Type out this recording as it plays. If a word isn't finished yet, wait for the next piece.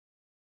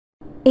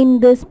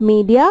In this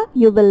media,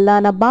 you will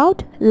learn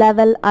about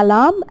level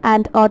alarm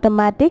and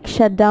automatic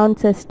shutdown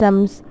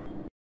systems.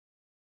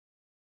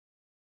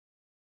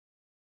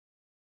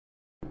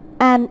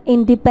 An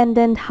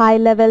independent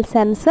high-level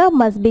sensor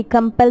must be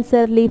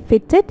compulsorily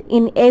fitted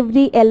in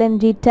every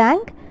LNG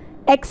tank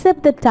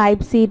except the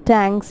Type C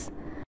tanks.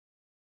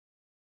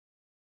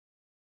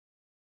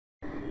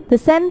 The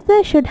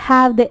sensor should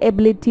have the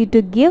ability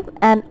to give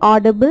an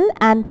audible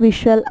and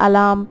visual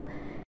alarm.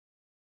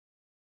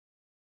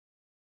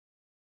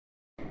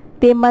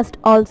 They must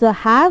also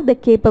have the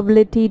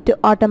capability to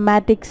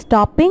automatic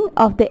stopping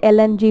of the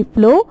LNG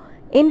flow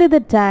into the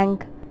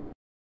tank.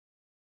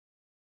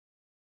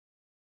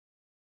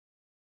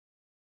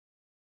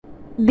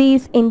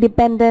 These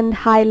independent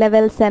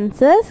high-level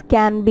sensors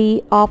can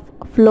be of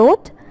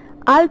float,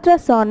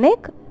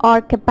 ultrasonic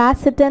or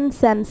capacitance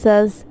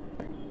sensors.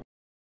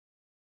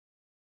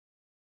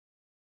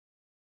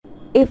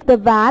 If the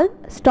valve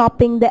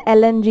stopping the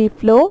LNG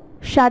flow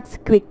shuts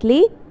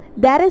quickly,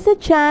 there is a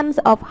chance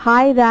of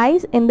high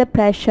rise in the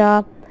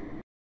pressure.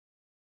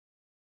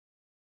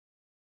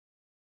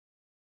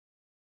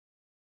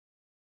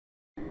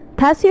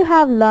 Thus you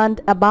have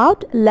learned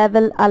about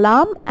level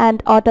alarm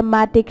and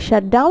automatic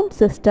shutdown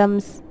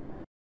systems.